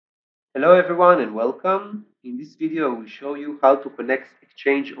Hello everyone and welcome. In this video I will show you how to connect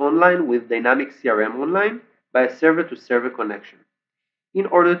Exchange Online with Dynamics CRM Online by a server-to-server connection. In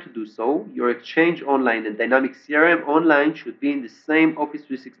order to do so, your Exchange Online and Dynamics CRM Online should be in the same Office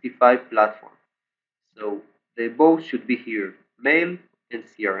 365 platform. So they both should be here, Mail and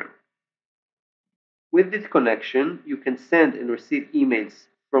CRM. With this connection, you can send and receive emails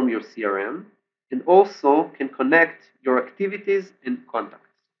from your CRM and also can connect your activities and contacts.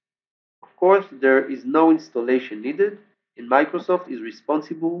 Of course, there is no installation needed, and Microsoft is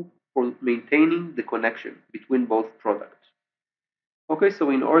responsible for maintaining the connection between both products. Okay, so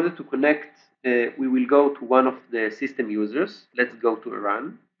in order to connect, we will go to one of the system users. Let's go to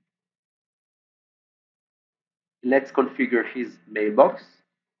Iran. Let's configure his mailbox.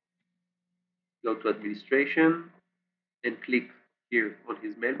 Go to Administration and click here on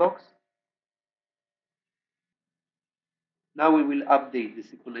his mailbox. Now we will update the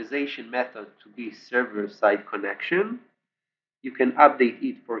synchronization method to be server-side connection. You can update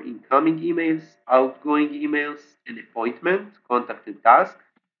it for incoming emails, outgoing emails, an appointment, contact, and task.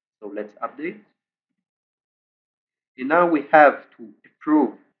 So let's update. And now we have to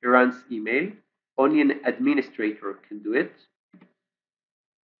approve Iran's email. Only an administrator can do it.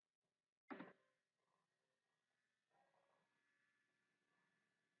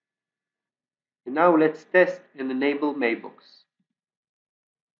 And now let's test and enable Mailbox.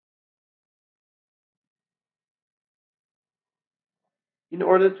 In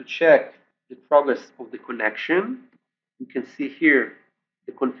order to check the progress of the connection, we can see here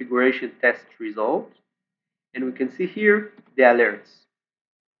the configuration test result, and we can see here the alerts.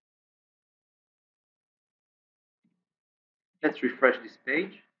 Let's refresh this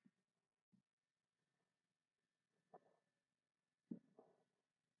page.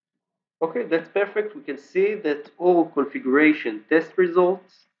 Okay, that's perfect. We can see that all configuration test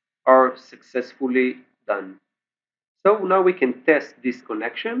results are successfully done. So now we can test this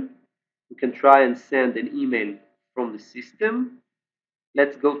connection. We can try and send an email from the system.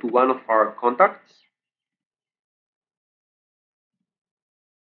 Let's go to one of our contacts.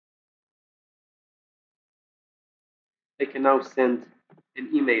 I can now send an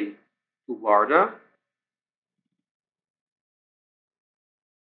email to Varda.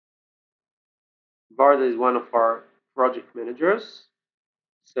 Varda is one of our project managers.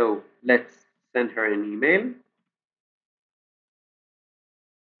 So let's send her an email.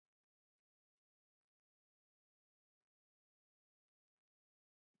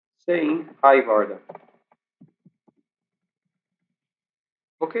 Saying, "Hi Varda."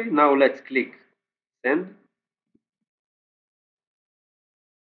 Okay, now let's click send.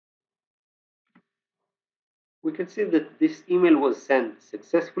 We can see that this email was sent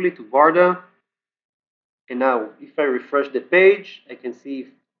successfully to Varda. And now, if I refresh the page, I can see if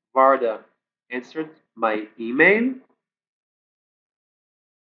Varda answered my email.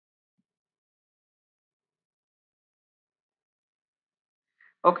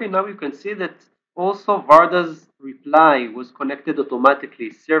 Okay, now you can see that also Varda's reply was connected automatically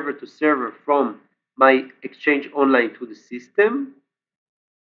server to server from my Exchange Online to the system.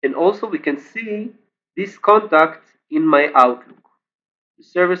 And also we can see this contact in my Outlook. The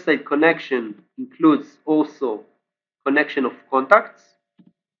server-side connection includes also connection of contacts.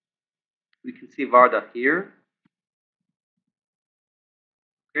 We can see Varda here.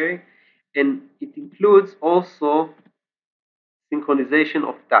 Okay, and it includes also synchronization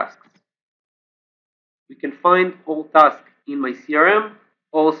of tasks. We can find all tasks in my CRM,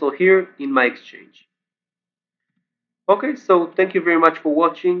 also here in my Exchange. Okay, so thank you very much for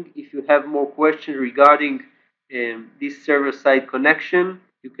watching. If you have more questions regarding this server-side connection,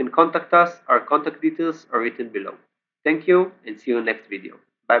 you can contact us. Our contact details are written below. Thank you and see you in the next video.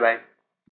 Bye bye.